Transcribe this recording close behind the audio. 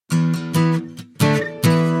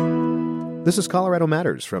This is Colorado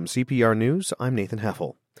Matters from CPR News. I'm Nathan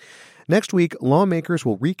Heffel. Next week, lawmakers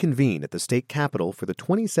will reconvene at the state capitol for the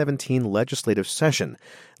 2017 legislative session,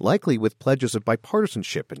 likely with pledges of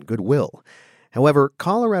bipartisanship and goodwill. However,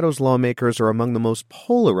 Colorado's lawmakers are among the most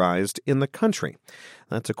polarized in the country.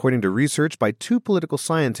 That's according to research by two political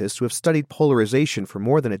scientists who have studied polarization for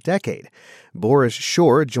more than a decade. Boris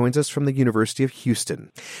Schor joins us from the University of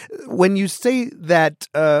Houston. When you say that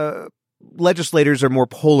legislators are more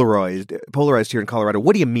polarized here in Colorado,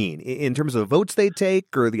 what do you mean? In terms of the votes they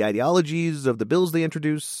take or the ideologies of the bills they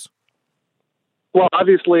introduce? Well,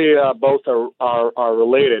 obviously, both are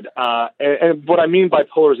related. And what I mean by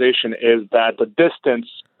polarization is that the distance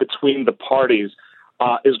between the parties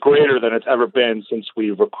is greater than it's ever been since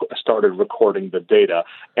we started recording the data.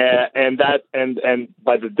 And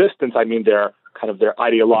by the distance, I mean their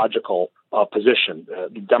ideological position.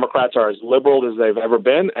 Democrats are as liberal as they've ever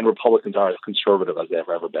been, and Republicans are as conservative as they've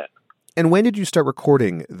ever been. And when did you start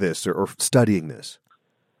recording this or studying this?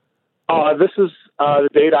 This is the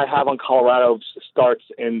data I have on Colorado starts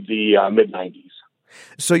in the mid-'90s.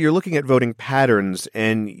 So you're looking at voting patterns,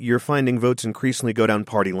 and you're finding votes increasingly go down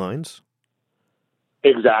party lines?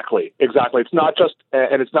 Exactly. It's not just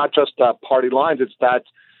party lines. It's that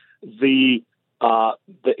the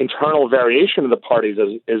internal variation of the parties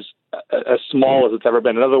is as small as it's ever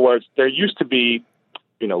been. In other words, there used to be,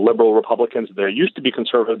 liberal Republicans. There used to be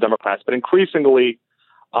conservative Democrats, but increasingly,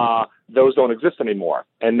 those don't exist anymore.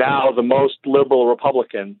 And now the most liberal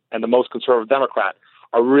Republican and the most conservative Democrat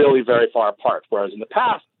are really very far apart, whereas in the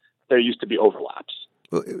past, there used to be overlaps.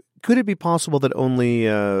 Could it be possible that only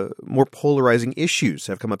more polarizing issues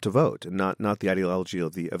have come up to vote, and not the ideology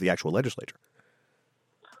of the actual legislature?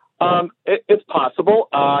 It's possible.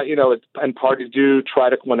 And parties do try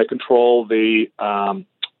to, when they control the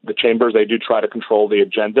chambers, they do try to control the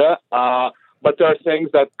agenda. But there are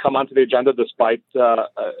things that come onto the agenda despite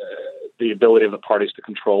the ability of the parties to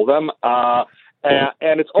control them.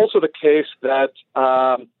 And it's also the case that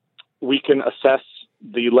we can assess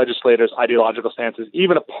the legislators' ideological stances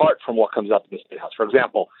even apart from what comes up in the State House. For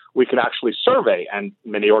example, we can actually survey, and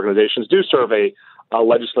many organizations do survey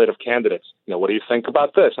legislative candidates. What do you think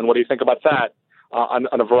about this? And what do you think about that on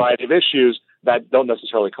a variety of issues that don't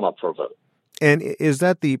necessarily come up for a vote? And is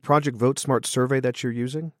that the Project Vote Smart survey that you're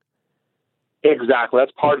using? Exactly.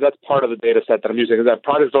 That's part of the data set that I'm using. That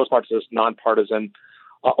Project Vote Smart is this nonpartisan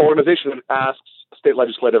organization that asks state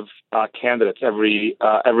legislative candidates every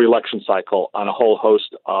election cycle on a whole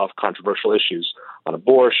host of controversial issues on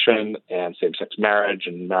abortion and same-sex marriage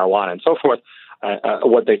and marijuana and so forth,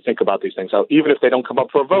 what they think about these things. So even if they don't come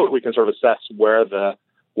up for a vote, we can sort of assess where the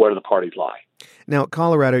parties lie. Now,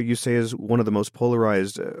 Colorado, you say, is one of the most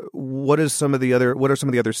polarized. What are some of the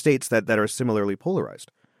other states that are similarly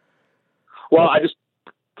polarized? Well, I just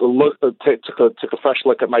took a fresh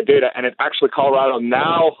look at my data, and Colorado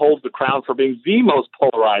now holds the crown for being the most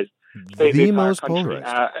polarized state in the entire country.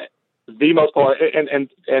 The most polarized, and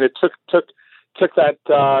it took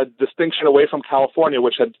that distinction away from California,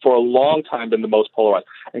 which had for a long time been the most polarized,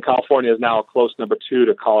 and California is now a close number 2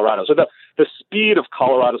 to Colorado. So the speed of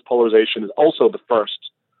Colorado's polarization is also the first.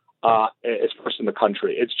 It's first in the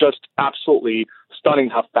country. It's just absolutely stunning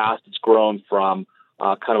how fast it's grown from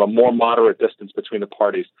kind of a more moderate distance between the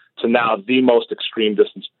parties to now the most extreme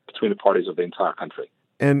distance between the parties of the entire country.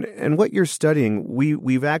 And what you're studying,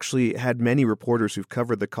 we've actually had many reporters who've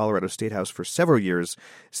covered the Colorado State House for several years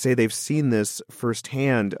say they've seen this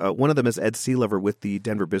firsthand. One of them is Ed Seelover with the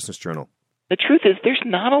Denver Business Journal. The truth is there's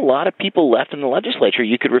not a lot of people left in the legislature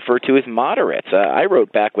you could refer to as moderates. I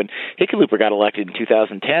wrote back when Hickenlooper got elected in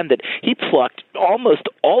 2010 that he plucked almost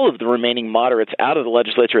all of the remaining moderates out of the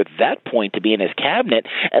legislature at that point to be in his cabinet,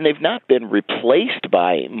 and they've not been replaced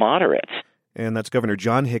by moderates. And that's Governor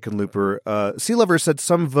John Hickenlooper. Seelover said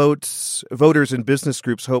some voters and business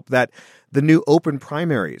groups hope that the new open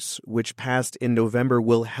primaries, which passed in November,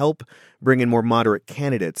 will help bring in more moderate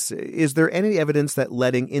candidates. Is there any evidence that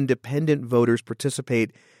letting independent voters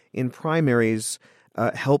participate in primaries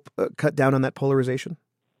help cut down on that polarization?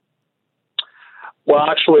 Well,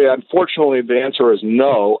 actually, unfortunately, the answer is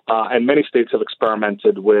no. And many states have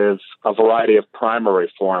experimented with a variety of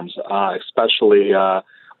primary forms, especially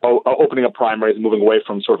opening up primaries, moving away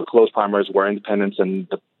from sort of closed primaries where independents and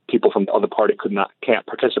the people from the other party can't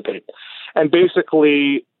participate. And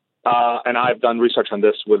basically, and I've done research on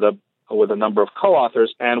this with a number of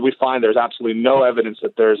co-authors, and we find there's absolutely no evidence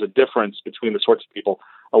that there's a difference between the sorts of people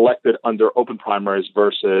elected under open primaries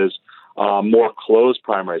versus more closed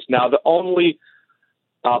primaries. Now, the only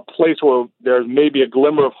place where there's maybe a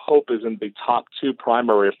glimmer of hope is in the top 2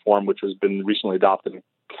 primary reform, which has been recently adopted in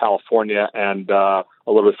California and a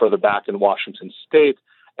little bit further back in Washington State.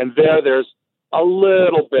 And there's a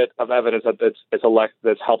little bit of evidence that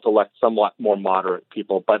that's helped elect somewhat more moderate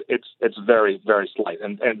people, but it's very, very slight.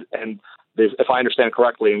 And if I understand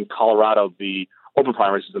correctly, in Colorado, the open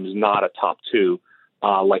primary system is not a top two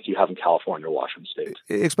like you have in California or Washington State.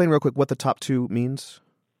 Explain real quick what the top two means.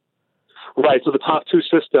 Right. So the top two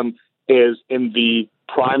system is in the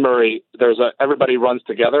primary. Everybody runs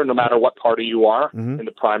together, no matter what party you are in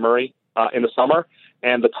the primary in the summer,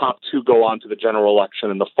 and the top two go on to the general election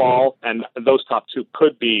in the fall, and those top two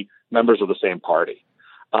could be members of the same party,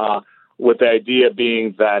 with the idea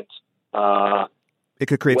being that it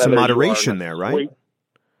could create some moderation there, right?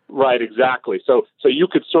 Right, exactly. So you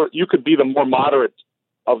could be the more moderate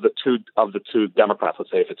of the two Democrats.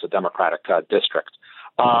 Let's say if it's a Democratic district,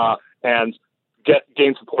 and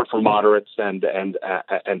gain support from moderates and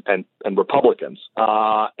Republicans,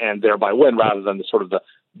 and thereby win rather than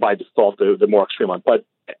by default the more extreme one.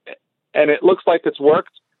 And it looks like it's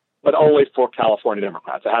worked, but only for California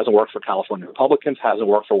Democrats. It hasn't worked for California Republicans. Hasn't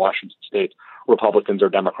worked for Washington State Republicans or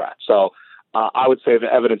Democrats. So I would say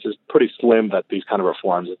the evidence is pretty slim that these kind of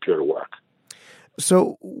reforms appear to work.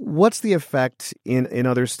 So what's the effect in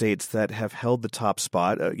other states that have held the top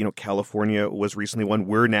spot? California was recently one.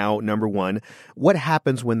 We're now number one. What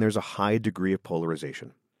happens when there's a high degree of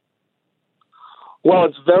polarization? Well,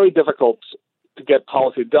 it's very difficult to get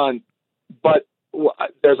policy done, but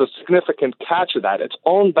there's a significant catch to that.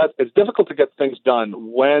 It's difficult to get things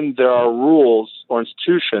done when there are rules or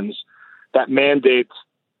institutions that mandate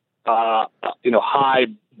high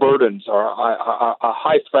burdens or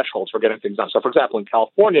high thresholds for getting things done. So, for example, in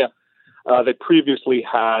California, they previously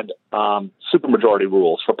had supermajority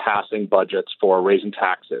rules for passing budgets, for raising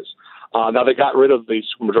taxes. Now they got rid of the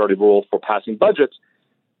supermajority rule for passing budgets,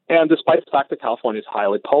 and despite the fact that California is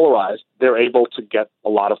highly polarized, they're able to get a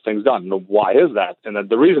lot of things done. Now, why is that? And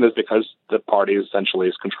the reason is because the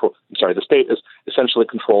state is essentially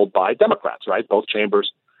controlled by Democrats, right? Both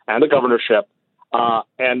chambers and the governorship,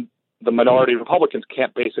 and the minority Republicans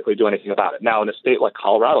can't basically do anything about it. Now, in a state like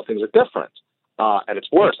Colorado, things are different. And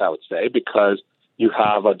it's worse, I would say, because you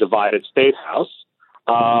have a divided state house.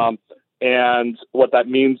 And what that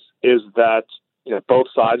means is that both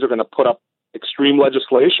sides are going to put up extreme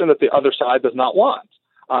legislation that the other side does not want.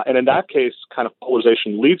 And in that case, kind of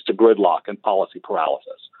polarization leads to gridlock and policy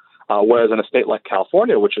paralysis. Whereas in a state like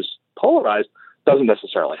California, which is polarized, doesn't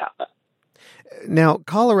necessarily have that. Now,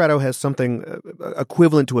 Colorado has something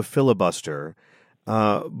equivalent to a filibuster,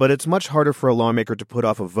 but it's much harder for a lawmaker to put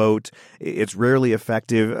off a vote. It's rarely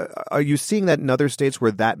effective. Are you seeing that in other states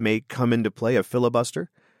where that may come into play, a filibuster?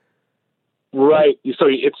 Right. So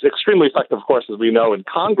it's extremely effective, of course, as we know, in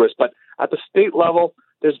Congress. But at the state level,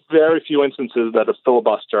 there's very few instances that a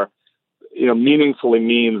filibuster, meaningfully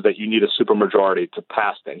means that you need a supermajority to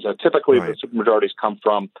pass things. Typically, right. The supermajorities come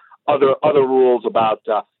from other rules about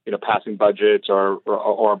passing budgets or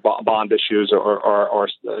bond issues or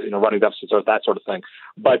running deficits or that sort of thing.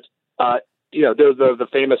 But there's the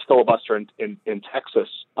famous filibuster in Texas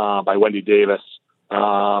by Wendy Davis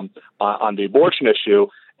on the abortion issue,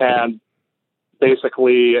 and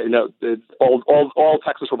basically, all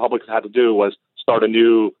Texas Republicans had to do was start a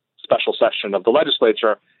new special session of the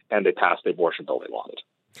legislature, and they passed the abortion bill they wanted.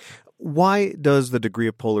 Why does the degree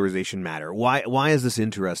of polarization matter? Why is this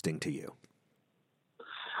interesting to you?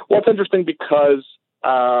 Well, it's interesting because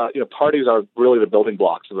parties are really the building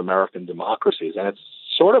blocks of American democracies, and it's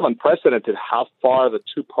sort of unprecedented how far the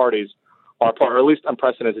two parties are apart, or at least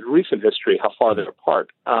unprecedented recent history how far they're apart.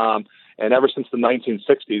 And ever since the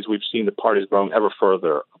 1960s, we've seen the parties growing ever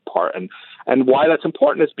further apart. And why that's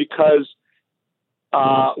important is because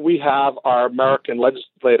we have our American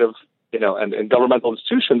legislative, and governmental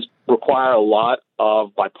institutions require a lot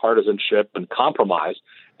of bipartisanship and compromise.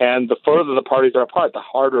 And the further the parties are apart, the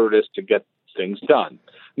harder it is to get things done.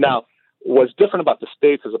 Now, what's different about the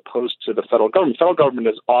states as opposed to the federal government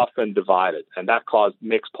is often divided, and that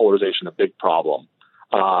makes polarization a big problem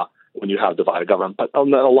when you have divided government. But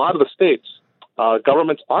in a lot of the states,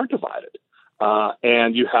 governments aren't divided,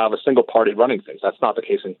 and you have a single party running things. That's not the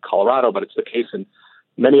case in Colorado, but it's the case in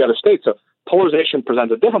many other states. So polarization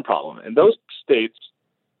presents a different problem. In those states,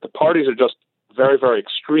 the parties are just very, very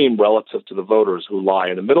extreme relative to the voters who lie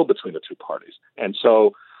in the middle between the two parties. And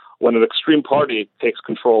so when an extreme party takes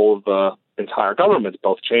control of the entire government,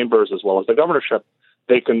 both chambers as well as the governorship,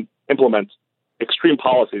 they can implement extreme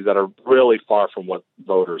policies that are really far from what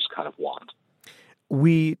voters kind of want.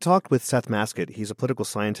 We talked with Seth Maskett. He's a political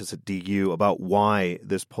scientist at DU about why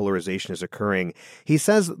this polarization is occurring. He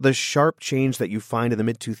says the sharp change that you find in the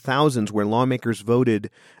mid-2000s where lawmakers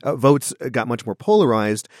votes got much more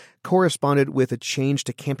polarized corresponded with a change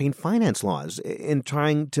to campaign finance laws. In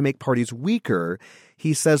trying to make parties weaker,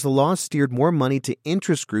 he says the laws steered more money to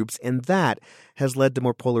interest groups, and that has led to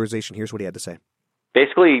more polarization. Here's what he had to say.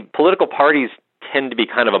 Basically, political parties tend to be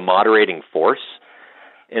kind of a moderating force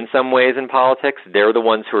in some ways in politics. They're the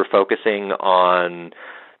ones who are focusing on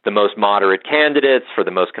the most moderate candidates for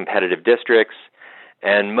the most competitive districts,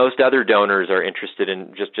 and most other donors are interested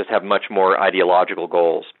in just have much more ideological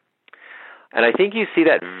goals. And I think you see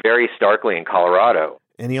that very starkly in Colorado.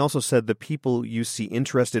 And he also said the people you see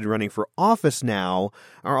interested in running for office now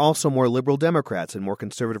are also more liberal Democrats and more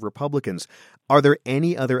conservative Republicans. Are there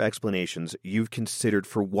any other explanations you've considered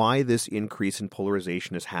for why this increase in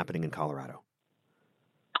polarization is happening in Colorado?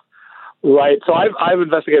 Right. So I've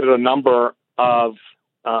investigated a number of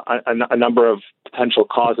potential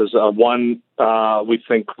causes. One, we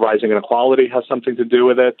think rising inequality has something to do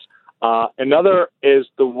with it. Another is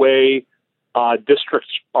the way districts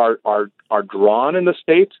are drawn in the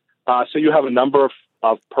state. So you have a number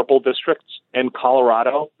of purple districts in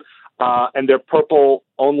Colorado, and they're purple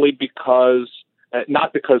only because,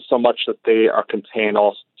 not because so much that they contain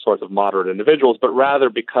all sorts of moderate individuals, but rather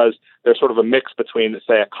because they're sort of a mix between,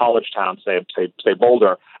 say, a college town, say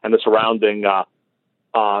Boulder, and the surrounding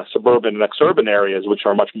suburban and exurban areas, which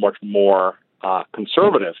are much more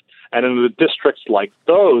conservative. And in the districts like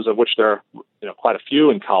those, of which there are quite a few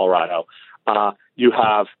in Colorado, you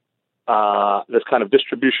have this kind of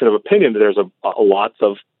distribution of opinion. There's a lots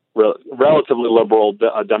of relatively liberal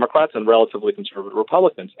Democrats and relatively conservative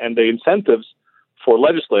Republicans, and the incentives for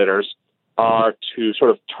legislators are to sort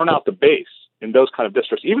of turn out the base in those kind of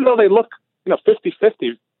districts, even though they look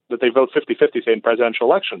 50-50, that they vote 50-50, say, in presidential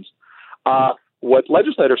elections. What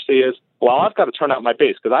legislators see is, well, I've got to turn out my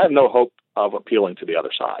base because I have no hope of appealing to the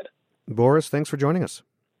other side. Boris, thanks for joining us.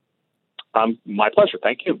 My pleasure.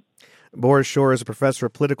 Thank you. Boris Schor is a professor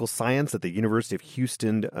of political science at the University of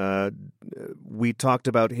Houston. We talked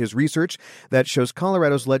about his research that shows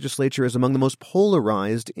Colorado's legislature is among the most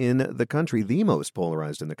polarized in the country, the most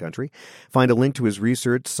polarized in the country. Find a link to his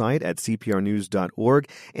research site at cprnews.org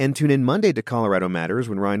and tune in Monday to Colorado Matters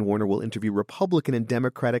when Ryan Warner will interview Republican and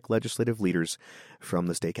Democratic legislative leaders from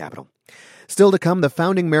the state capitol. Still to come, the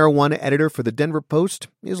founding marijuana editor for the Denver Post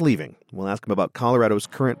is leaving. We'll ask him about Colorado's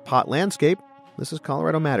current pot landscape. This is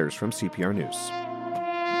Colorado Matters from CPR News.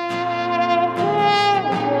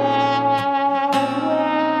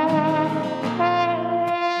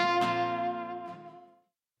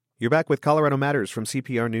 You're back with Colorado Matters from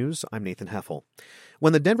CPR News. I'm Nathan Heffel.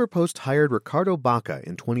 When the Denver Post hired Ricardo Baca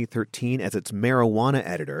in 2013 as its marijuana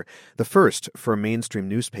editor, the first for a mainstream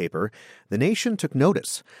newspaper, the nation took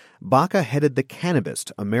notice. Baca headed The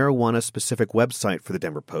Cannabist, a marijuana-specific website for the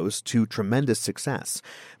Denver Post, to tremendous success.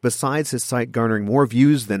 Besides his site garnering more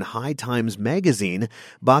views than High Times magazine,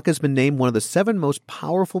 Baca's been named one of the 7 most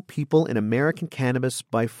powerful people in American cannabis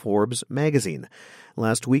by Forbes magazine.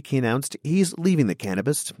 Last week, he announced he's leaving The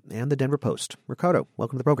Cannabist and the Denver Post. Ricardo,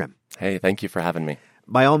 welcome to the program. Hey, thank you for having me.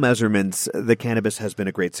 By all measurements, The Cannabist has been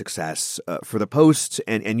a great success for the Post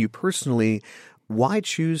and you personally. Why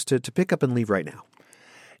choose to pick up and leave right now?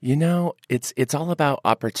 You know, it's all about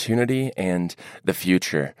opportunity and the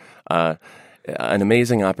future. An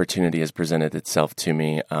amazing opportunity has presented itself to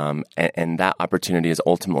me, and that opportunity is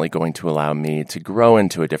ultimately going to allow me to grow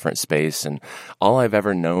into a different space. And all I've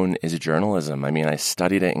ever known is journalism. I mean, I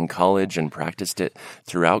studied it in college and practiced it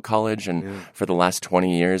throughout college. And for the last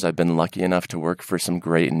 20 years, I've been lucky enough to work for some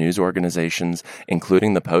great news organizations,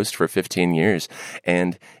 including The Post, for 15 years.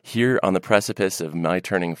 And here on the precipice of my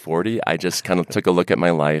turning 40, I just kind of took a look at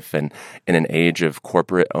my life. And in an age of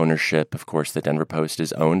corporate ownership, of course, the Denver Post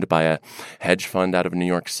is owned by a hedge fund out of New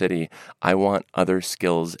York City. I want other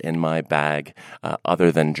skills in my bag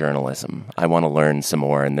other than journalism. I want to learn some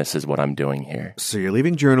more, and this is what I'm doing here. So you're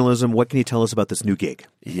leaving journalism. What can you tell us about this new gig?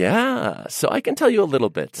 Yeah, so I can tell you a little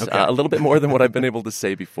bit, a little bit more than what I've been able to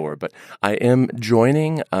say before, but I am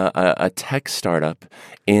joining a tech startup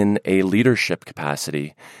in a leadership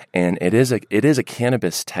capacity, and it is a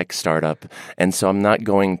cannabis tech startup, and so I'm not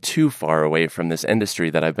going too far away from this industry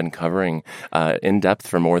that I've been covering in depth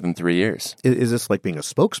for more than 3 years. Is this like being a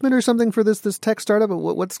spokesman or something for this tech startup?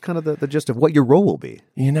 What's kind of the gist of what your role will be?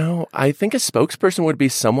 I think a spokesperson would be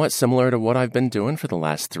somewhat similar to what I've been doing for the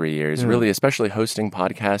last 3 years, really, especially hosting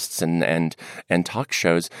podcasts and talk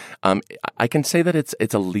shows. I can say that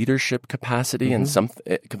it's a leadership capacity and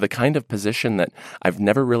the kind of position that I've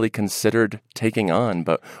never really considered taking on,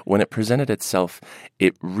 but when it presented itself,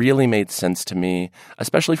 it really made sense to me,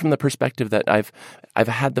 especially from the perspective that I've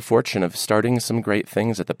had the fortune of starting some great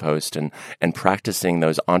things at the Post and practicing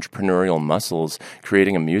those entrepreneurial muscles,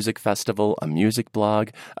 creating a music festival, a music blog,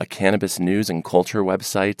 a cannabis news and culture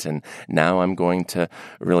website, and now I'm going to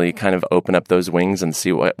really kind of open up those wings and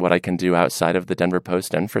see what I can do outside of the Denver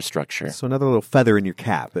Post infrastructure. So another little feather in your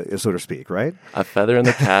cap, so to speak, right? A feather in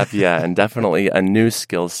the cap, yeah, and definitely a new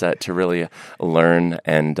skill set to really learn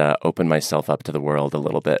and open myself up to the world a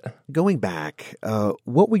little bit. Going back,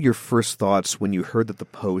 what were your first thoughts when you heard that the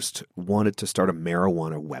Post wanted to start a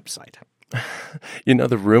marijuana website?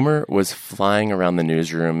 The rumor was flying around the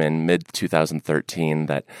newsroom in mid-2013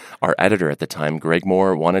 that our editor at the time, Greg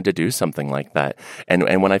Moore, wanted to do something like that. And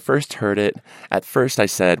when I first heard it, at first I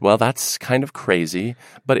said, well, that's kind of crazy,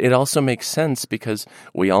 but it also makes sense because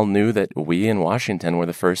we all knew that we in Washington were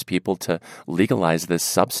the first people to legalize this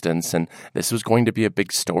substance, and this was going to be a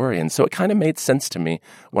big story. And so it kind of made sense to me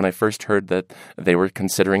when I first heard that they were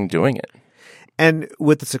considering doing it. And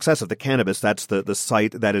with the success of the Cannabis, that's the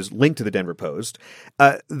site that is linked to the Denver Post,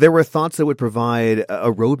 there were thoughts that would provide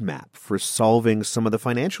a roadmap for solving some of the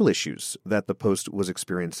financial issues that the Post was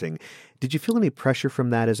experiencing. Did you feel any pressure from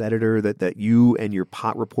that as editor that you and your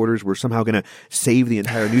pot reporters were somehow going to save the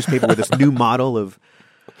entire newspaper with this new model of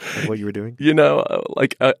what you were doing?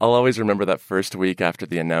 I'll always remember that first week after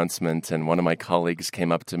the announcement, and one of my colleagues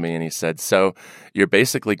came up to me and he said, so you're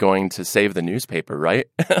basically going to save the newspaper, right?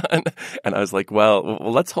 and I was like, well,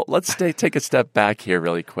 let's take a step back here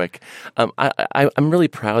really quick. I'm really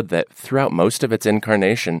proud that throughout most of its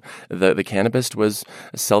incarnation, the Cannabis was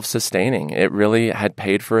self-sustaining. It really had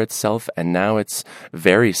paid for itself, and now it's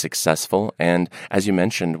very successful. And as you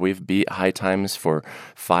mentioned, we've beat High Times for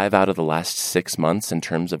 5 out of the last 6 months in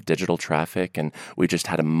terms of digital traffic, and we just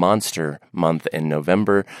had a monster month in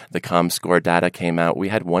November. The ComScore data came out. We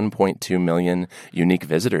had 1.2 million unique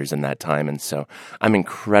visitors in that time, and so I'm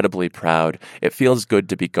incredibly proud. It feels good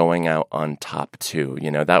to be going out on top too.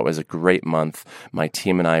 That was a great month. My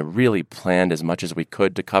team and I really planned as much as we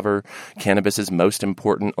could to cover cannabis's most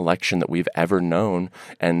important election that we've ever known,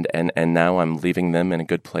 and now I'm leaving them in a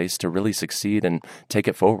good place to really succeed and take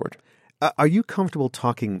it forward. Are you comfortable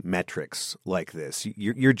talking metrics like this?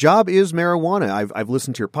 Your job is marijuana. I've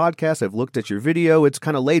listened to your podcast. I've looked at your video. It's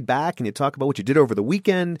kind of laid back, and you talk about what you did over the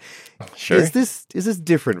weekend. Sure. Is this Is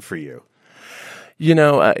different for you?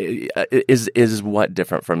 what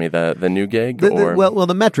different for me? The new gig? Well,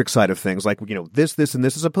 the metric side of things, like, this, and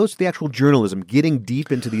this, as opposed to the actual journalism, getting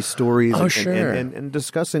deep into these stories and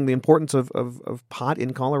discussing the importance of pot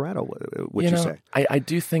in Colorado, would you say? I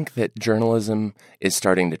do think that journalism is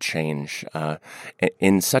starting to change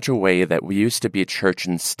in such a way that we used to be church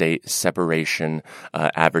and state separation,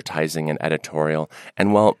 advertising and editorial.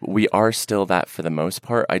 And while we are still that for the most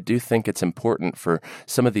part, I do think it's important for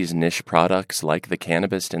some of these niche products like the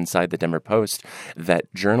Cannabis inside the Denver Post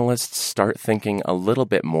that journalists start thinking a little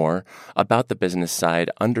bit more about the business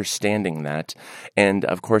side, understanding that. And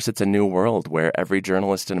of course, it's a new world where every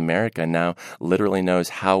journalist in America now literally knows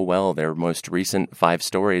how well their most recent 5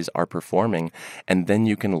 stories are performing. And then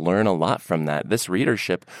you can learn a lot from that. This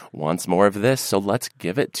readership wants more of this, so let's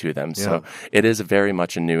give it to them. Yeah. So it is very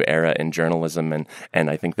much a new era in journalism, and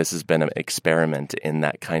I think this has been an experiment in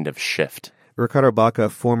that kind of shift. Ricardo Baca,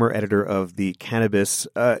 former editor of the Cannabis.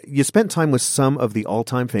 You spent time with some of the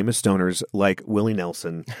all-time famous stoners like Willie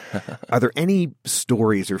Nelson. Are there any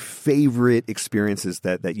stories or favorite experiences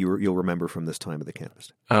that you'll remember from this time of the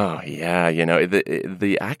Cannabis? Oh, yeah.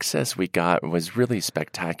 The access we got was really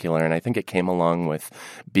spectacular, and I think it came along with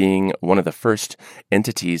being one of the first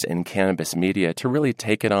entities in cannabis media to really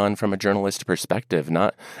take it on from a journalist perspective,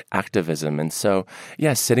 not activism. And so,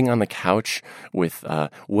 yeah, sitting on the couch with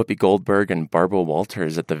Whoopi Goldberg and Barbara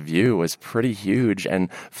Walters at The View was pretty huge,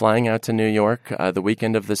 and flying out to New York the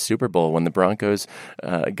weekend of the Super Bowl when the Broncos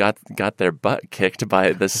got their butt kicked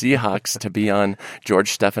by the Seahawks to be on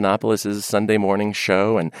George Stephanopoulos' Sunday morning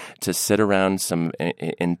show and to sit around some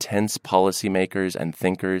intense policymakers and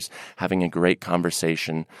thinkers having a great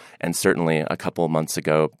conversation. And certainly a couple of months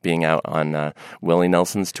ago being out on Willie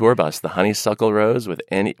Nelson's tour bus, the Honeysuckle Rose with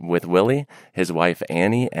Willie, his wife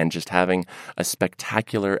Annie, and just having a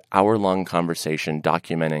spectacular hour-long conversation conversation,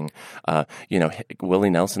 documenting, Willie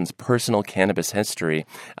Nelson's personal cannabis history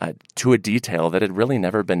to a detail that had really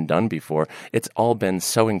never been done before. It's all been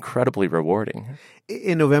so incredibly rewarding.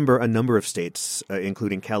 In November, a number of states,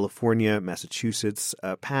 including California, Massachusetts,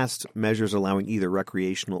 passed measures allowing either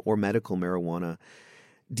recreational or medical marijuana.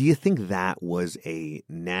 Do you think that was a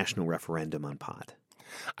national referendum on pot?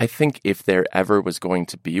 I think if there ever was going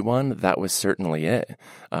to be one, that was certainly it.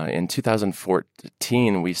 In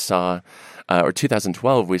 2014, we saw, or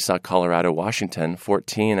 2012, we saw Colorado, Washington.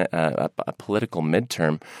 14, a political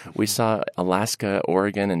midterm. We saw Alaska,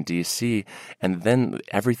 Oregon, and D.C. And then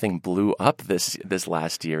everything blew up this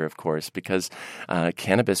last year, of course, because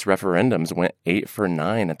cannabis referendums went 8 for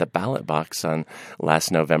 9 at the ballot box on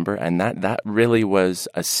last November, and that really was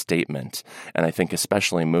a statement. And I think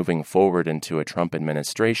especially moving forward into a Trump administration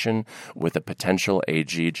with a potential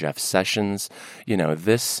AG Jeff Sessions,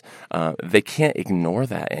 they can't ignore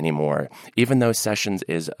that anymore. Even though Sessions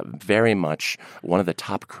is very much one of the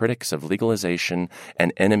top critics of legalization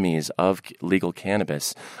and enemies of legal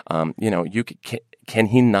cannabis, can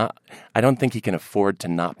he not? I don't think he can afford to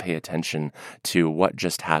not pay attention to what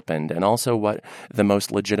just happened and also what the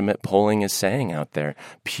most legitimate polling is saying out there.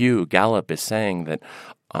 Pew, Gallup is saying that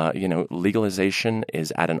legalization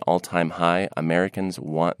is at an all-time high. Americans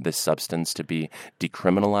want this substance to be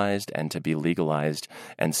decriminalized and to be legalized.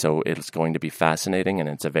 And so it's going to be fascinating, and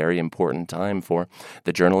it's a very important time for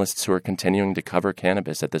the journalists who are continuing to cover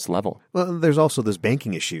cannabis at this level. Well, there's also this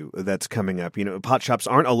banking issue that's coming up. Pot shops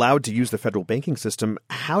aren't allowed to use the federal banking system.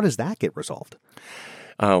 How does that get resolved?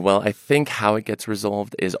 Well, I think how it gets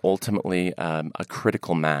resolved is ultimately a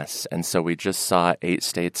critical mass. And so we just saw 8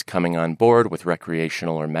 states coming on board with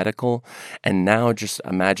recreational or medical. And now just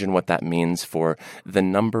imagine what that means for the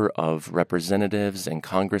number of representatives and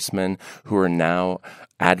congressmen who are now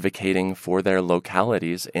advocating for their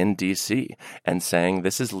localities in D.C. and saying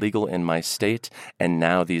this is legal in my state, and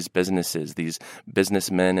now these businesses, these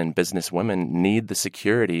businessmen and businesswomen need the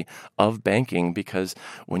security of banking, because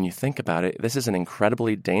when you think about it, this is an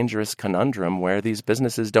incredibly dangerous conundrum where these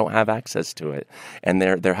businesses don't have access to it, and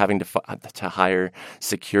they're having to hire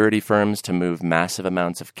security firms to move massive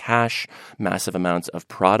amounts of cash, massive amounts of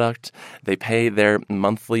product. They pay their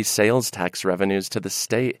monthly sales tax revenues to the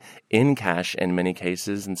state in cash in many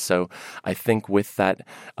cases. And so I think with that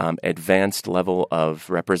advanced level of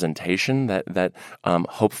representation that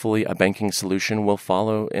hopefully a banking solution will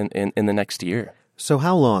follow in the next year. So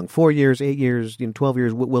how long? 4 years, 8 years, 12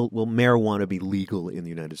 years? Will marijuana be legal in the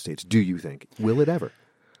United States, do you think? Will it ever?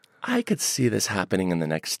 I could see this happening in the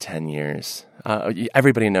next 10 years.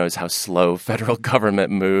 Everybody knows how slow federal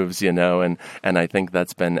government moves, and I think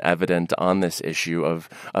that's been evident on this issue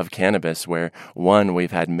of cannabis, where, one,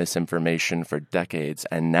 we've had misinformation for decades,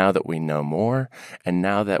 and now that we know more, and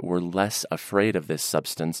now that we're less afraid of this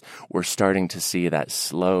substance, we're starting to see that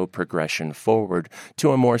slow progression forward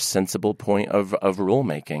to a more sensible point of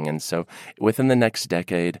rulemaking. And so within the next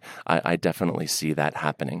decade, I definitely see that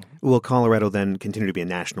happening. Will Colorado then continue to be a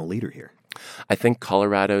national leader here? I think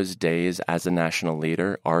Colorado's days as a national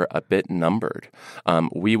leader are a bit numbered.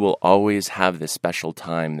 We will always have this special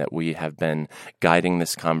time that we have been guiding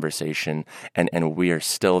this conversation, and we are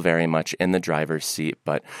still very much in the driver's seat.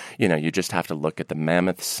 But, you just have to look at the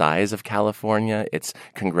mammoth size of California, its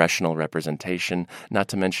congressional representation, not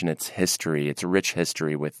to mention its history, its rich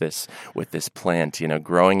history with this plant,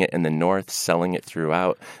 growing it in the north, selling it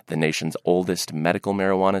throughout, the nation's oldest medical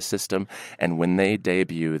marijuana system. And when they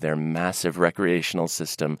debut their massive recreational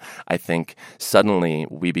system, I think suddenly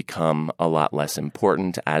we become a lot less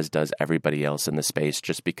important, as does everybody else in the space,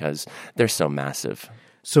 just because they're so massive.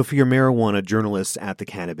 So for your marijuana journalists at the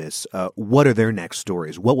Cannabis, what are their next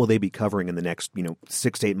stories? What will they be covering in the next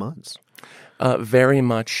 6 to 8 months? Very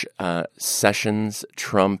much Sessions,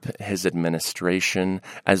 Trump, his administration,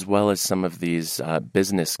 as well as some of these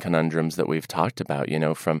business conundrums that we've talked about,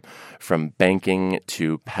 from banking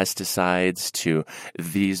to pesticides to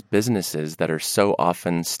these businesses that are so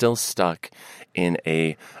often still stuck in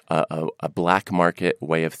a black market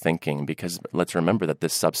way of thinking, because let's remember that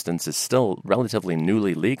this substance is still relatively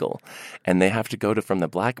newly legal, and they have to go from the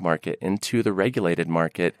black market into the regulated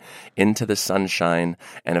market, into the sunshine,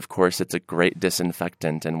 and of course it's a great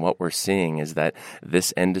disinfectant. And what we're seeing is that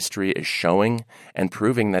this industry is showing and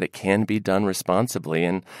proving that it can be done responsibly,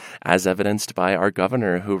 and as evidenced by our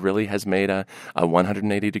governor, who really has made a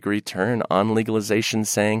 180-degree turn on legalization,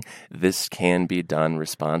 saying this can be done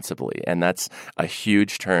responsibly. And that's a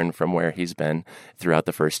huge turn from where he's been throughout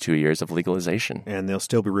the first 2 years of legalization. And they'll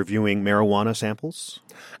still be reviewing marijuana samples?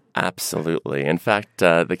 Absolutely. In fact,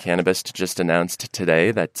 the Cannabist just announced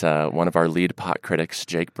today that one of our lead pot critics,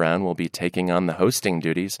 Jake Brown, will be taking on the hosting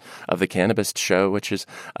duties of the Cannabist Show, which is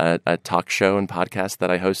a talk show and podcast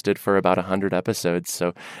that I hosted for about 100 episodes.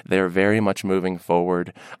 So they're very much moving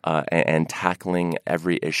forward and tackling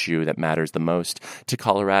every issue that matters the most to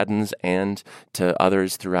Coloradans and to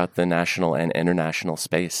others throughout the national and international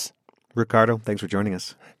space. Ricardo, thanks for joining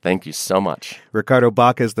us. Thank you so much. Ricardo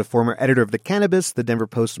Baca is the former editor of The Cannabist, the Denver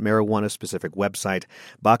Post marijuana-specific website.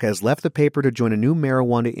 Baca has left the paper to join a new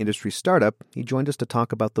marijuana industry startup. He joined us to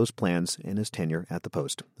talk about those plans and his tenure at the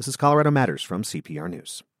Post. This is Colorado Matters from CPR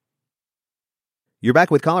News. You're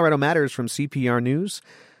back with Colorado Matters from CPR News.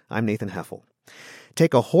 I'm Nathan Heffel.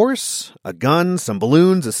 Take a horse, a gun, some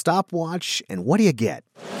balloons, a stopwatch, and what do you get?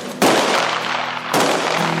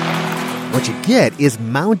 What you get is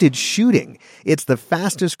mounted shooting. It's the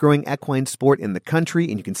fastest growing equine sport in the country,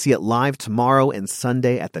 and you can see it live tomorrow and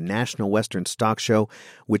Sunday at the National Western Stock Show,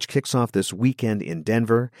 which kicks off this weekend in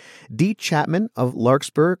Denver. Dee Chapman of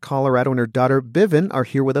Larkspur, Colorado, and her daughter Bivin are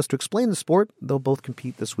here with us to explain the sport. They'll both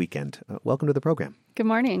compete this weekend. Welcome to the program. Good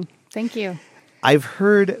morning. Thank you. I've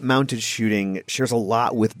heard mounted shooting shares a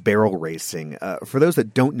lot with barrel racing. For those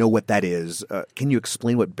that don't know what that is, can you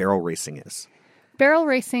explain what barrel racing is? Barrel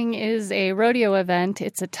racing is a rodeo event.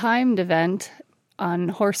 It's a timed event on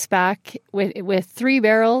horseback with 3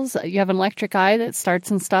 barrels. You have an electric eye that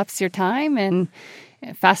starts and stops your time, and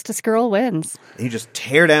fastest girl wins. And you just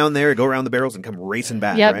tear down there, go around the barrels, and come racing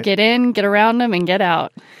back, Yep, right? Get in, get around them, and get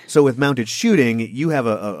out. So with mounted shooting, you have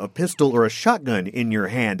a pistol or a shotgun in your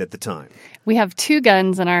hand at the time. We have 2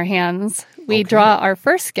 guns in our hands. We draw our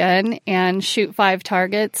first gun and shoot 5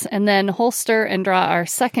 targets, and then holster and draw our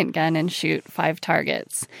second gun and shoot 5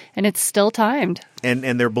 targets. And it's still timed. And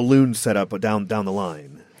there are balloons set up down the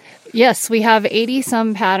line. Yes, we have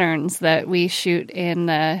 80-some patterns that we shoot in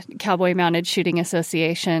the Cowboy Mounted Shooting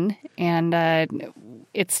Association, and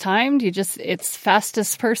it's timed. It's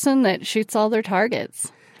fastest person that shoots all their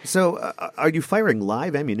targets. So are you firing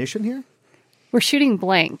live ammunition here? We're shooting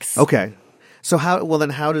blanks. Okay. So how do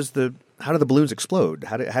the balloons explode?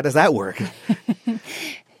 How does that work?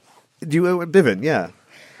 Bivin, yeah.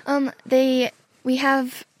 We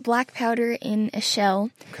have black powder in a shell.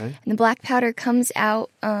 Okay. And the black powder comes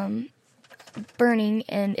out burning,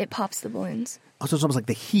 and it pops the balloons. Oh, so it's almost like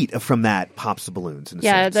the heat from that pops the balloons.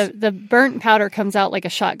 Yeah, the burnt powder comes out like a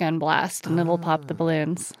shotgun blast, and it'll pop the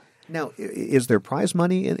balloons. Now, is there prize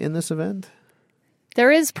money in this event? There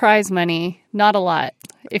is prize money, not a lot.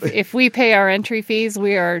 If we pay our entry fees,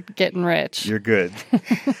 we are getting rich. You're good.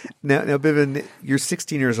 Now, Bivin, you're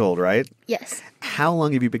 16 years old, right? Yes. How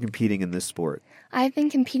long have you been competing in this sport? I've been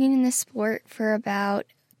competing in this sport for about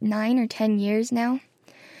 9 or 10 years now.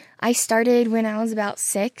 I started when I was about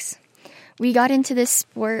 6. We got into this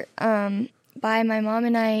sport by my mom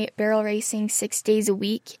and I barrel racing 6 days a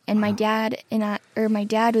week, and my dad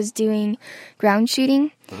was doing ground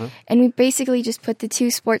shooting, and we basically just put the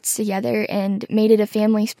 2 sports together and made it a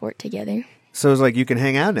family sport together. So it's like you can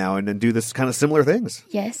hang out now and do this kind of similar things.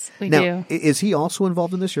 Yes, we do. Now, is he also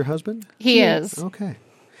involved in this? Your husband? He is. Okay.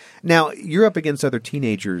 Now, you're up against other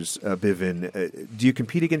teenagers, Bivin. Do you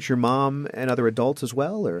compete against your mom and other adults as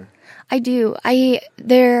well, or? I do.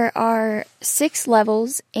 There are 6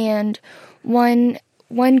 levels and one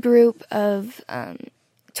group of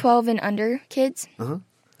 12 and under kids.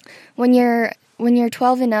 When you're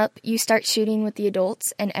 12 and up, you start shooting with the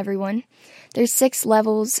adults and everyone. There's 6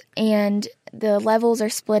 levels, and the levels are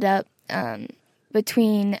split up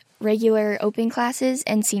between regular open classes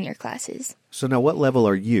and senior classes. So now what level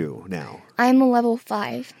are you now? I'm a level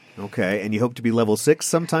 5. Okay, and you hope to be level 6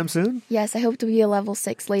 sometime soon? Yes, I hope to be a level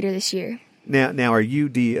 6 later this year. Now, are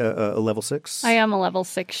you a level 6? I am a level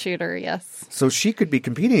 6 shooter, yes. So she could be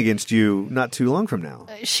competing against you not too long from now.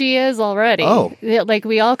 She is already. Oh. Like,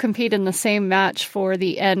 we all compete in the same match for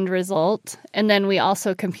the end result, and then we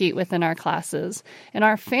also compete within our classes. In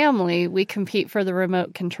our family, we compete for the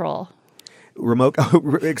remote control.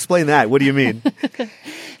 Explain that. What do you mean?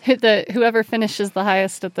 Whoever finishes the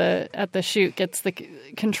highest at the shoot gets the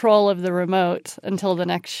control of the remote until the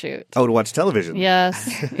next shoot. Oh, to watch television.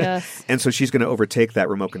 Yes. And so she's going to overtake that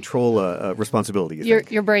remote control responsibility.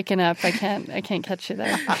 You're breaking up. I can't catch you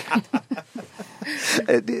there.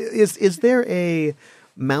 Is there a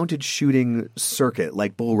mounted shooting circuit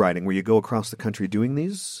like bull riding where you go across the country doing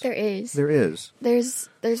these? There is. There is.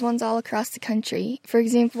 There's ones all across the country. For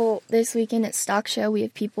example, this weekend at Stock Show, we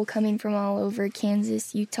have people coming from all over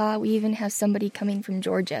Kansas, Utah. We even have somebody coming from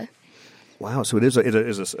Georgia. Wow, so it is a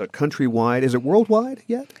countrywide. Is it worldwide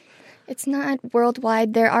yet? It's not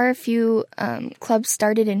worldwide. There are a few clubs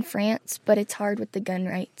started in France, but it's hard with the gun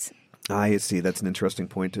rights. I see. That's an interesting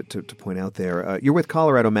point to point out there. You're with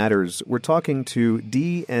Colorado Matters. We're talking to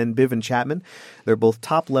Dee and Biven Chapman. They're both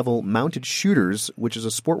top-level mounted shooters, which is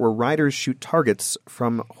a sport where riders shoot targets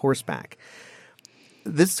from horseback.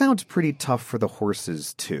 This sounds pretty tough for the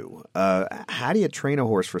horses, too. How do you train a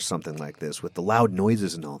horse for something like this with the loud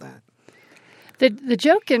noises and all that? The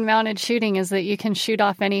joke in mounted shooting is that you can shoot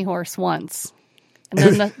off any horse once, and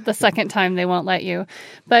then the second time they won't let you.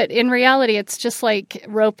 But in reality, it's just like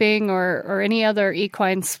roping or any other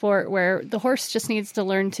equine sport where the horse just needs to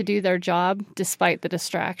learn to do their job despite the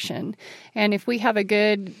distraction. And if we have a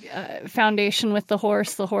good foundation with the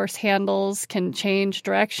horse handles can change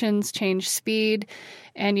directions, change speed,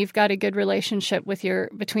 and you've got a good relationship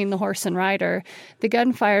between the horse and rider, the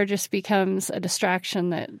gunfire just becomes a distraction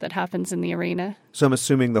that happens in the arena. So I'm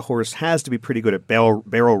assuming the horse has to be pretty good at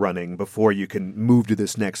barrel running before you can move to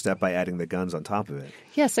this next step by adding the guns on top of it.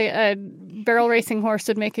 Yes, a barrel racing horse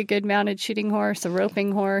would make a good mounted shooting horse, a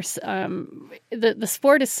roping horse. The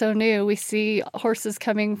sport is so new. We see horses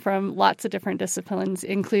coming from lots of different disciplines,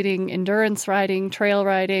 including endurance riding, trail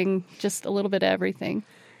riding, just a little bit of everything.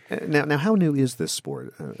 Now, how new is this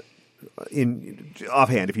sport? In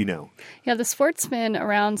offhand, if you know. Yeah, the sport's been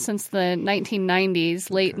around since the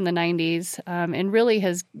 1990s, late in the 90s, and really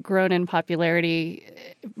has grown in popularity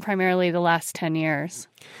primarily the last 10 years.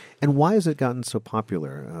 And why has it gotten so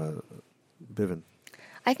popular, Biven?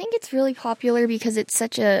 I think it's really popular because it's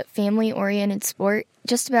such a family-oriented sport.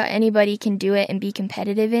 Just about anybody can do it and be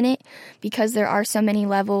competitive in it because there are so many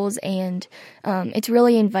levels, and it's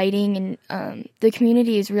really inviting, and the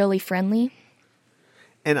community is really friendly.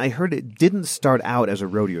 And I heard it didn't start out as a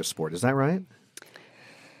rodeo sport. Is that right?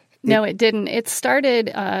 No, it didn't. It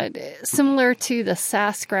started similar to the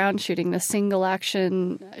SAS ground shooting, the Single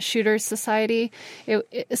Action Shooters Society.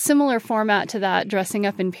 It similar format to that, dressing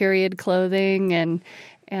up in period clothing, and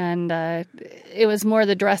it was more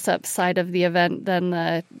the dress-up side of the event than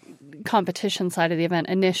the competition side of the event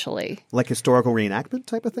initially. Like historical reenactment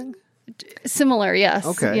type of thing? Similar, yes.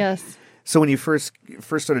 Okay. Yes. So when you first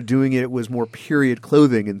started doing it was more period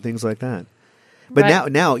clothing and things like that. But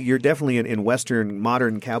right. now you're definitely in Western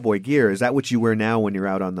modern cowboy gear. Is that what you wear now when you're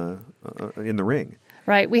out on in the ring?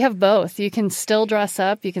 Right. We have both. You can still dress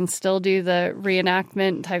up. You can still do the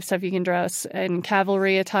reenactment type stuff. You can dress in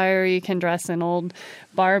cavalry attire. You can dress in old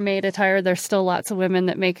barmaid attire. There's still lots of women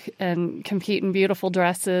that make and compete in beautiful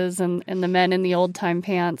dresses, and the men in the old-time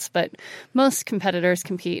pants. But most competitors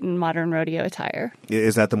compete in modern rodeo attire.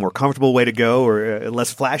 Is that the more comfortable way to go, or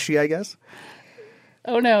less flashy, I guess?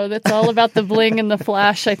 Oh, no. That's all about the bling and the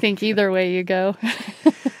flash, I think, either way you go.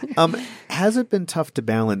 Has it been tough to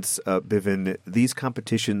balance, Biven, these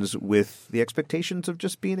competitions with the expectations of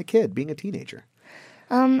just being a kid, being a teenager?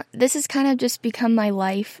 This has kind of just become my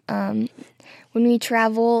life. When we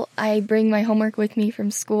travel, I bring my homework with me from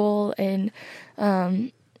school, and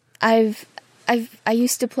I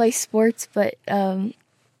used to play sports, but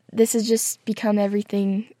this has just become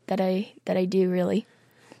everything that I do, really.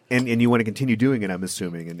 And you want to continue doing it, I'm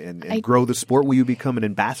assuming, and grow the sport. Will you become an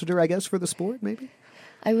ambassador, I guess, for the sport, maybe?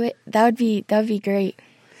 I would. That would be great.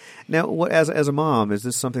 Now, as a mom, is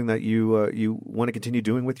this something that you want to continue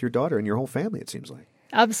doing with your daughter and your whole family? It seems like.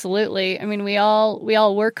 Absolutely. I mean, we all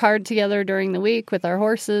work hard together during the week with our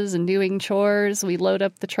horses and doing chores. We load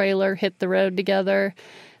up the trailer, hit the road together.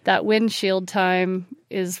 That windshield time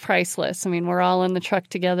is priceless. I mean, we're all in the truck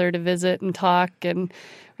together to visit and talk, and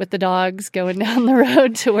with the dogs going down the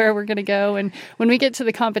road to where we're going to go. And when we get to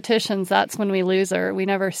the competitions, that's when we lose her. We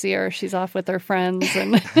never see her. She's off with her friends.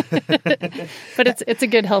 And but it's a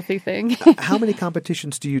good, healthy thing. How many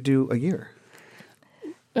competitions do you do a year?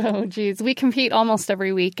 Oh, geez. We compete almost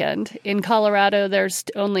every weekend. In Colorado, there's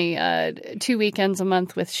only 2 weekends a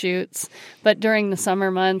month with shoots. But during the summer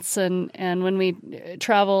months and when we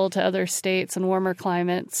travel to other states and warmer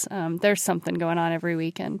climates, there's something going on every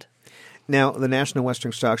weekend. Now, the National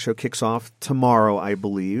Western Stock Show kicks off tomorrow, I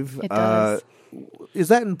believe. It does. Is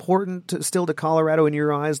that important still to Colorado in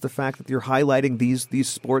your eyes, the fact that you're highlighting these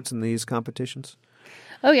sports and these competitions?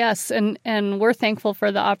 Oh, yes. And we're thankful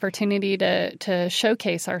for the opportunity to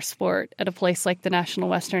showcase our sport at a place like the National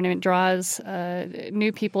Western. And it draws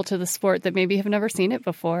new people to the sport that maybe have never seen it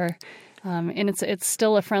before. And it's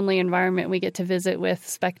still a friendly environment. We get to visit with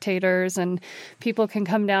spectators, and people can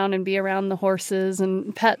come down and be around the horses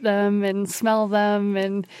and pet them and smell them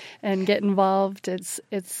and get involved.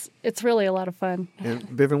 It's really a lot of fun. And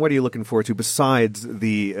Biven, what are you looking forward to besides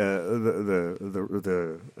the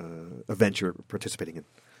event you're participating in?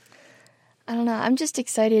 I don't know. I'm just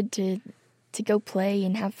excited to to go play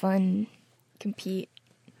and have fun, compete.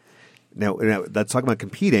 Now, let's talk about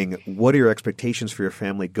competing. What are your expectations for your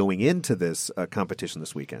family going into this competition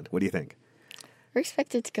this weekend? What do you think? We're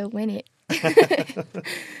expected to go win it.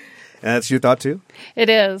 And that's your thought, too? It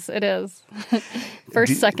is.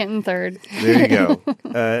 First, second, and third. There you go.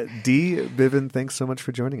 Dee, Bivin, thanks so much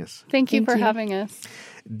for joining us. Thank you for having us.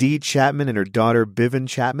 Dee Chapman and her daughter, Bivin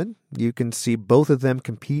Chapman. You can see both of them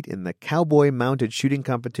compete in the Cowboy Mounted Shooting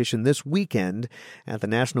Competition this weekend at the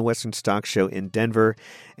National Western Stock Show in Denver.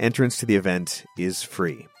 Entrance to the event is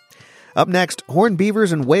free. Up next, horned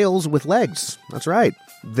beavers and whales with legs. That's right.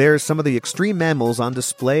 There's some of the extreme mammals on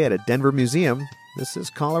display at a Denver museum. This is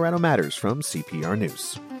Colorado Matters from CPR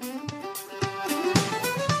News.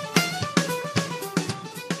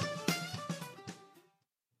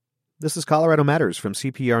 This is Colorado Matters from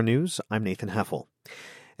CPR News. I'm Nathan Heffel.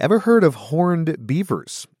 Ever heard of horned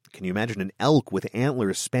beavers? Can you imagine an elk with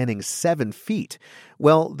antlers spanning 7 feet?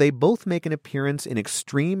 Well, they both make an appearance in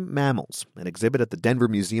Extreme Mammals, an exhibit at the Denver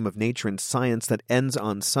Museum of Nature and Science that ends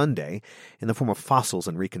on Sunday, in the form of fossils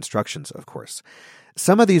and reconstructions, of course.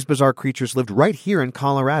 Some of these bizarre creatures lived right here in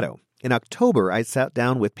Colorado. In October, I sat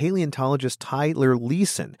down with paleontologist Tyler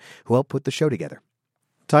Leeson, who helped put the show together.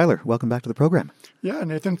 Tyler, welcome back to the program. Yeah,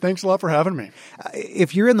 Nathan, thanks a lot for having me.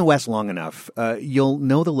 If you're in the West long enough, you'll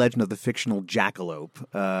know the legend of the fictional jackalope.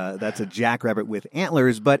 That's a jackrabbit with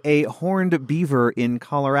antlers, but a horned beaver in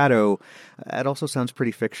Colorado, that also sounds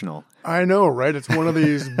pretty fictional. I know, right? It's one of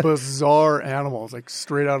these bizarre animals, like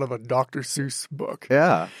straight out of a Dr. Seuss book.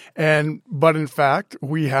 Yeah. But in fact,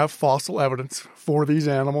 we have fossil evidence for these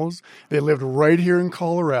animals. They lived right here in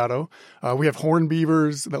Colorado. We have horned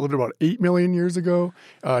beavers that lived about 8 million years ago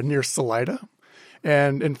near Salida.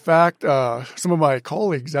 And in fact, some of my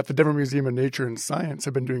colleagues at the Denver Museum of Nature and Science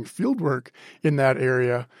have been doing field work in that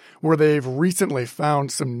area where they've recently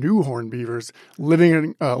found some new horned beavers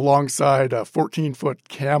living alongside 14-foot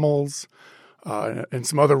camels and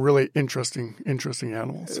some other really interesting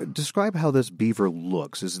animals. Describe how this beaver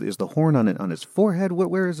looks. Is the horn on his forehead?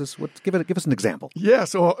 Where is this? Give us an example. Yeah,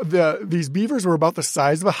 so these beavers were about the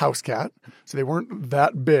size of a house cat, so they weren't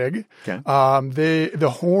that big. Okay.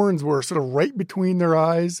 The horns were sort of right between their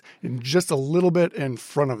eyes and just a little bit in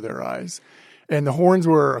front of their eyes, and the horns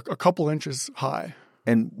were a couple inches high.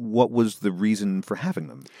 And what was the reason for having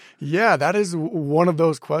them? Yeah, that is one of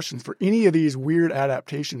those questions. For any of these weird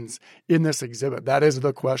adaptations in this exhibit, that is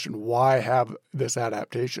the question. Why have this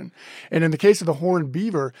adaptation? And in the case of the horned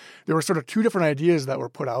beaver, there were sort of 2 different ideas that were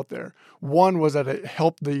put out there. One was that it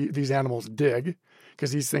helped these animals dig, because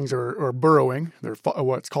these things are burrowing. They're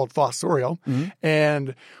what's called fossorial.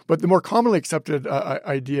 Mm-hmm. But the more commonly accepted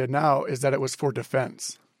idea now is that it was for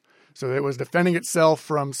defense. So it was defending itself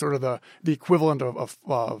from sort of the equivalent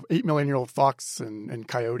of 8 million-year-old fox and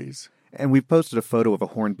coyotes. And we've posted a photo of a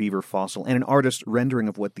horned beaver fossil and an artist rendering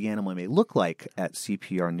of what the animal may look like at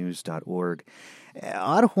cprnews.org.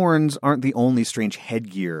 Odd horns aren't the only strange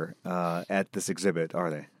headgear at this exhibit, are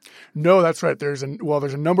they? No, that's right. There's a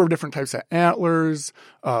number of different types of antlers,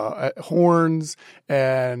 horns,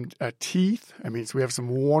 and teeth. So we have some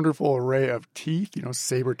wonderful array of teeth,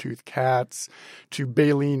 saber-toothed cats to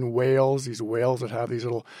baleen whales, these whales that have these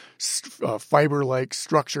little fiber-like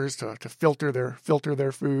structures to filter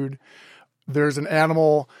their food. There's an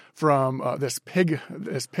animal from this pig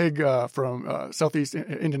from southeast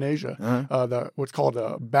Indonesia, what's called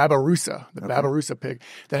a babirusa, babirusa pig,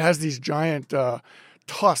 that has these giant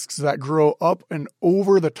tusks that grow up and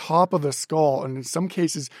over the top of the skull, and in some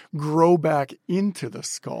cases grow back into the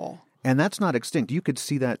skull. And that's not extinct. You could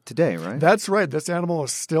see that today, right? That's right. This animal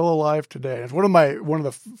is still alive today. It's one of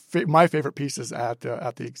my favorite pieces at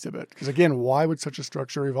the exhibit. Because again, why would such a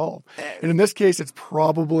structure evolve? And in this case, it's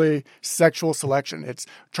probably sexual selection. It's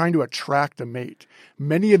trying to attract a mate.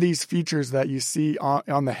 Many of these features that you see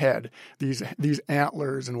on the head, these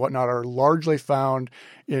antlers and whatnot, are largely found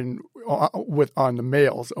on the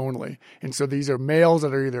males only. And so these are males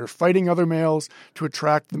that are either fighting other males to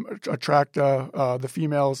attract the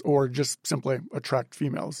females, or just simply attract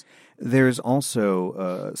females. There's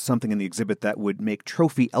also something in the exhibit that would make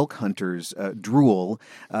trophy elk hunters drool.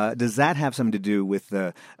 Does that have something to do with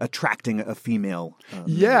attracting a female?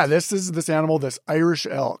 Yeah, this animal, this Irish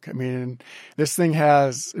elk. This thing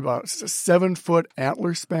has about a 7-foot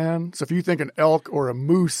antler span. So if you think an elk or a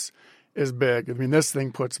moose is big, this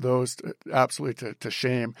thing puts those absolutely to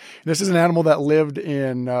shame. This is an animal that lived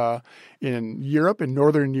in Europe, in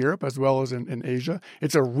Northern Europe, as well as in Asia.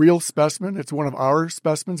 It's a real specimen. It's one of our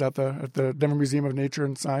specimens at the Denver Museum of Nature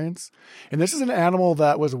and Science. And this is an animal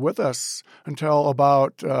that was with us until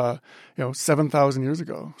about 7,000 years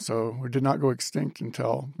ago. So it did not go extinct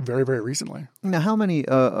until very, very recently. Now, how many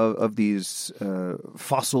of these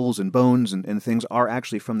fossils and bones and things are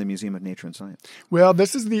actually from the Museum of Nature and Science? Well,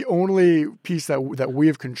 this is the only piece that we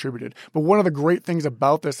have contributed. But one of the great things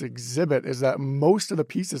about this exhibit is that most of the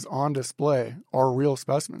pieces on display are real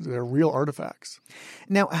specimens. They're real artifacts.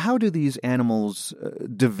 Now, how do these animals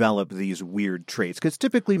develop these weird traits? Because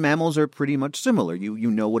typically mammals are pretty much similar.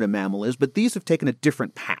 You know what a mammal is, but these have taken a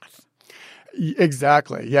different path.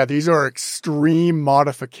 Exactly. Yeah, these are extreme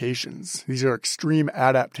modifications. These are extreme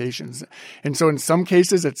adaptations. And so in some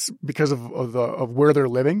cases, it's because of where they're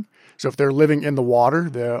living. So if they're living in the water,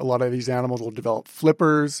 a lot of these animals will develop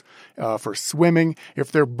flippers for swimming.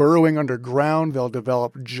 If they're burrowing underground, they'll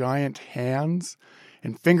develop giant hands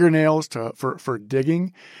and fingernails for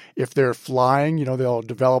digging. If they're flying, they'll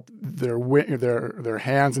develop their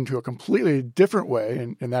hands into a completely different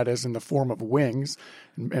way, and that is in the form of wings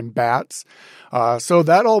and bats. So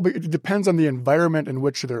that all depends on the environment in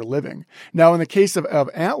which they're living. Now, in the case of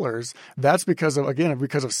antlers, that's because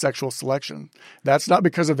of sexual selection. That's not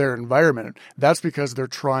because of their environment. That's because they're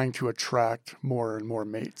trying to attract more and more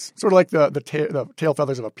mates. Sort of like the tail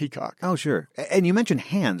feathers of a peacock. Oh, sure. And you mentioned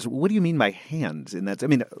hands. What do you mean by hands?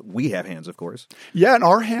 We have hands, of course. Yeah, and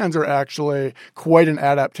our hands are actually quite an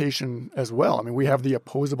adaptation as well. We have the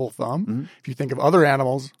opposable thumb. Mm-hmm. If you think of other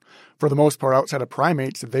animals, for the most part, outside of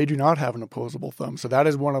primates, they do not have an opposable thumb. So that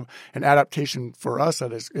is an adaptation for us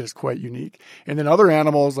that is quite unique. And then other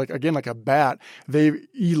animals, like a bat, they've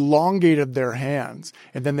elongated their hands,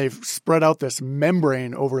 and then they've spread out this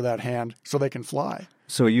membrane over that hand so they can fly.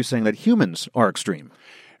 So are you saying that humans are extreme?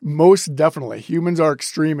 Most definitely. Humans are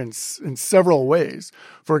extreme in several ways.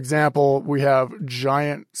 For example, we have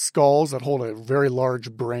giant skulls that hold a very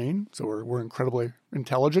large brain, so we're incredibly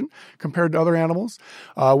intelligent compared to other animals.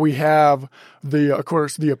 We have of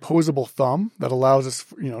course, the opposable thumb that allows us,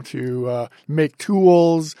 to make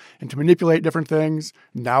tools and to manipulate different things.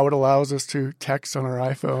 Now it allows us to text on our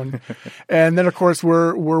iPhone. And then, of course,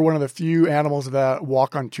 we're one of the few animals that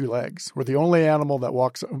walk on two legs. We're the only mammal that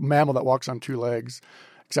walks on two legs,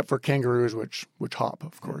 except for kangaroos, which hop,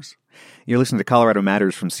 of course. You're listening to Colorado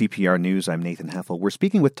Matters from CPR News. I'm Nathan Heffel. We're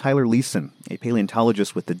speaking with Tyler Leeson, a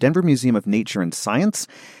paleontologist with the Denver Museum of Nature and Science.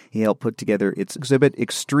 He helped put together its exhibit,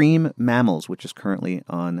 Extreme Mammals, which is currently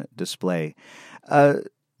on display.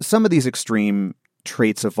 Some of these extreme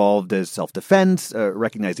traits evolved as self-defense,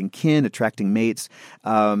 recognizing kin, attracting mates.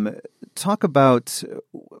 Talk about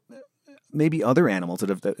maybe other animals that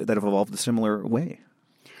have evolved a similar way.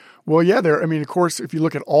 Well, yeah, of course, if you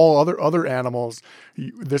look at all other animals,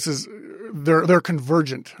 they're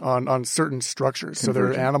convergent on certain structures. So there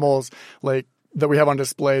are animals like that we have on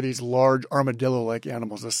display, these large armadillo-like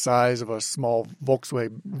animals, the size of a small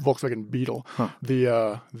Volkswagen Beetle,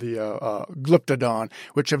 the Glyptodon,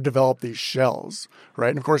 which have developed these shells, right?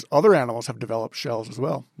 And of course, other animals have developed shells as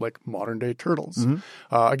well, like modern-day turtles.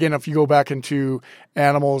 Mm-hmm. Again, if you go back into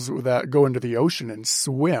animals that go into the ocean and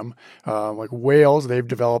swim, like whales, they've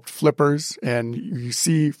developed flippers, and you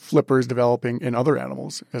see flippers developing in other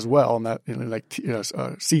animals as well, and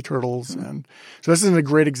that sea turtles. And so this is a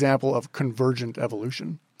great example of convergent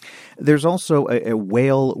evolution. There's also a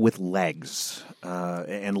whale with legs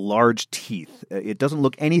and large teeth. It doesn't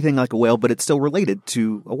look anything like a whale, but it's still related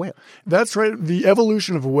to a whale. That's right. The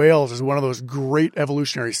evolution of whales is one of those great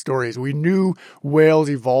evolutionary stories. We knew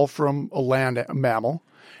whales evolved from a land mammal,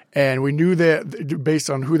 and we knew that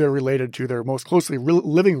based on who they're related to, their most closely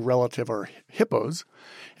living relative are hippos.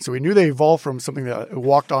 So we knew they evolved from something that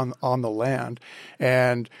walked on the land,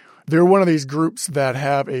 and they're one of these groups that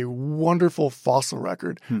have a wonderful fossil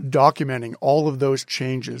record documenting all of those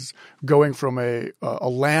changes, going from a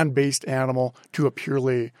land-based animal to a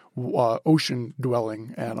purely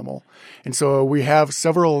ocean-dwelling animal. And so we have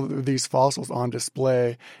several of these fossils on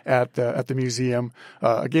display at the museum,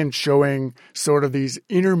 again showing sort of these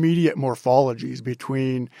intermediate morphologies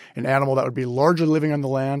between an animal that would be largely living on the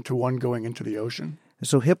land to one going into the ocean.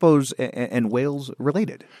 So hippos and whales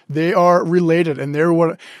related? They are related, and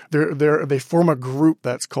they form a group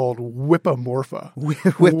that's called Whippomorpha.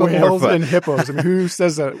 Whales and hippos. Who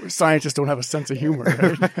says that scientists don't have a sense of humor?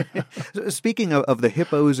 Right? Speaking of the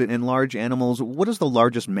hippos and large animals, what is the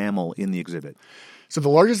largest mammal in the exhibit? So the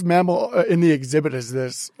largest mammal in the exhibit is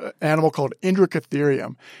this animal called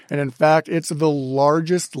Indracotherium. And in fact, it's the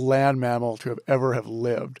largest land mammal to ever have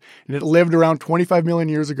lived. And it lived around 25 million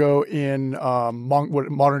years ago in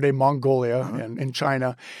modern-day Mongolia and in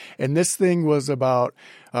China. And this thing was about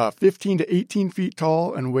 15 to 18 feet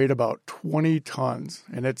tall and weighed about 20 tons.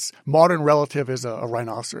 And its modern relative is a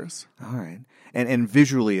rhinoceros. All right. And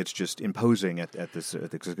visually, it's just imposing at this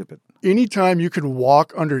exhibit. Anytime you can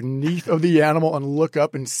walk underneath of the animal and look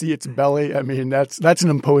up and see its belly, I mean, that's an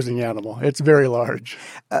imposing animal. It's very large.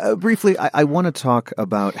 Briefly, I want to talk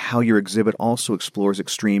about how your exhibit also explores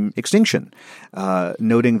extreme extinction,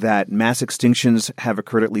 noting that mass extinctions have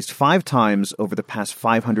occurred at least 5 times over the past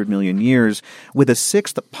 500 million years, with a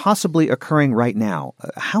 6th possibly occurring right now.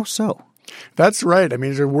 How so? That's right. I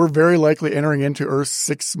mean, we're very likely entering into Earth's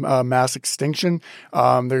 6th mass extinction.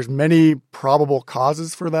 There's many probable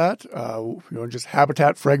causes for that. Just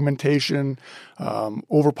habitat fragmentation,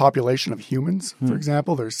 overpopulation of humans, for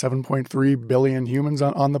example. There's 7.3 billion humans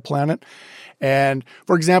on the planet. And,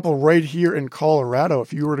 for example, right here in Colorado,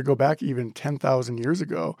 if you were to go back even 10,000 years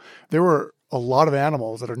ago, there were a lot of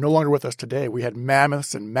animals that are no longer with us today. We had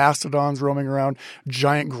mammoths and mastodons roaming around,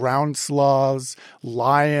 giant ground sloths,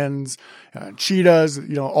 lions, cheetahs,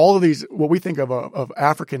 all of these, what we think of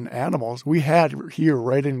African animals, we had here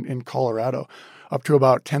right in Colorado up to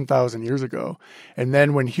about 10,000 years ago. And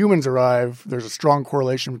then when humans arrive, there's a strong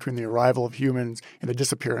correlation between the arrival of humans and the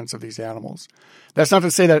disappearance of these animals. That's not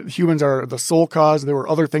to say that humans are the sole cause. There were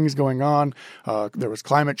other things going on. There was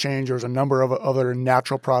climate change. There was a number of other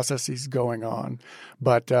natural processes going on.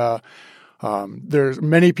 But there's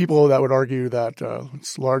many people that would argue that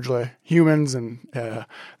it's largely humans and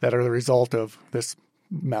that are the result of this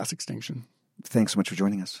mass extinction. Thanks so much for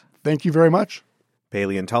joining us. Thank you very much.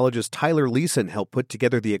 Paleontologist Tyler Leeson helped put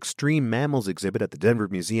together the Extreme Mammals exhibit at the Denver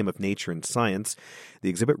Museum of Nature and Science. The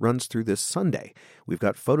exhibit runs through this Sunday. We've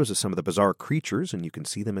got photos of some of the bizarre creatures, and you can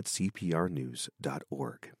see them at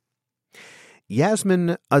cprnews.org.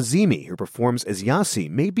 Yasmin Azimi, who performs as Yasi,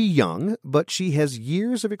 may be young, but she has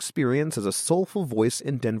years of experience as a soulful voice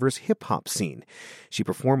in Denver's hip-hop scene. She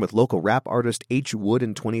performed with local rap artist H. Wood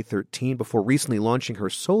in 2013 before recently launching her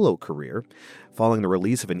solo career. Following the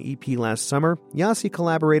release of an EP last summer, Yasi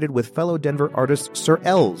collaborated with fellow Denver artist Sir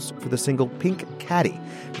Els for the single Pink Caddy,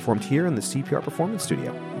 performed here in the CPR Performance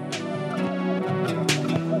Studio.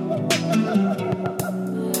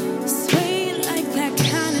 Sweet like that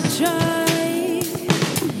kind of drug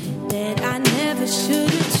that I never should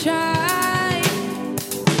have tried.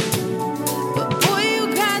 But boy,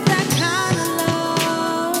 you got that kind of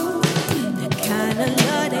love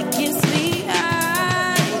that gives me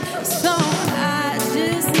high. So I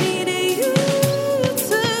just needed you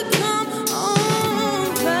to come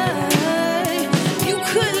over. You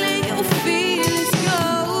could let your feelings go.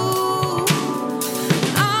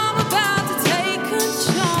 I'm about to take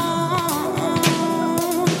control.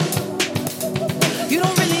 You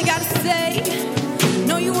don't really gotta say,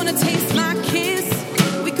 no, you wanna taste my kiss.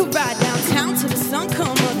 We could ride downtown till the sun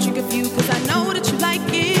come up, drink a few, cause I know that you like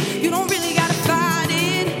it. You don't really gotta fight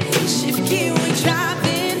it. Shift gear when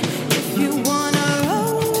driving. If you wanna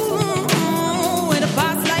roll with a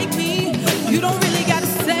boss like me, you don't really gotta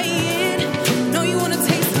say it. No, you wanna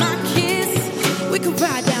taste my kiss. We could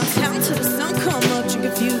ride downtown till the sun come up, drink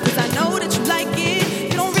a few, cause I know that you like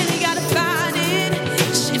it. You don't really gotta fight it.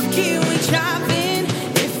 Shift gear when driving.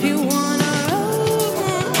 If you wanna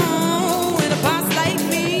roll with a boss like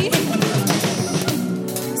me,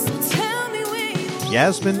 so tell me where you want.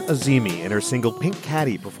 Yasmin Azimi and her single Pink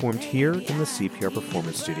Caddy performed here in the CPR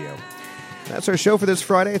Performance Studio. That's our show for this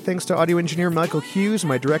Friday. Thanks to audio engineer Michael Hughes and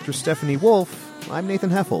my director Stephanie Wolf. I'm Nathan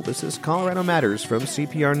Heffel. This is Colorado Matters from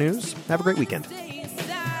CPR News. Have a great weekend.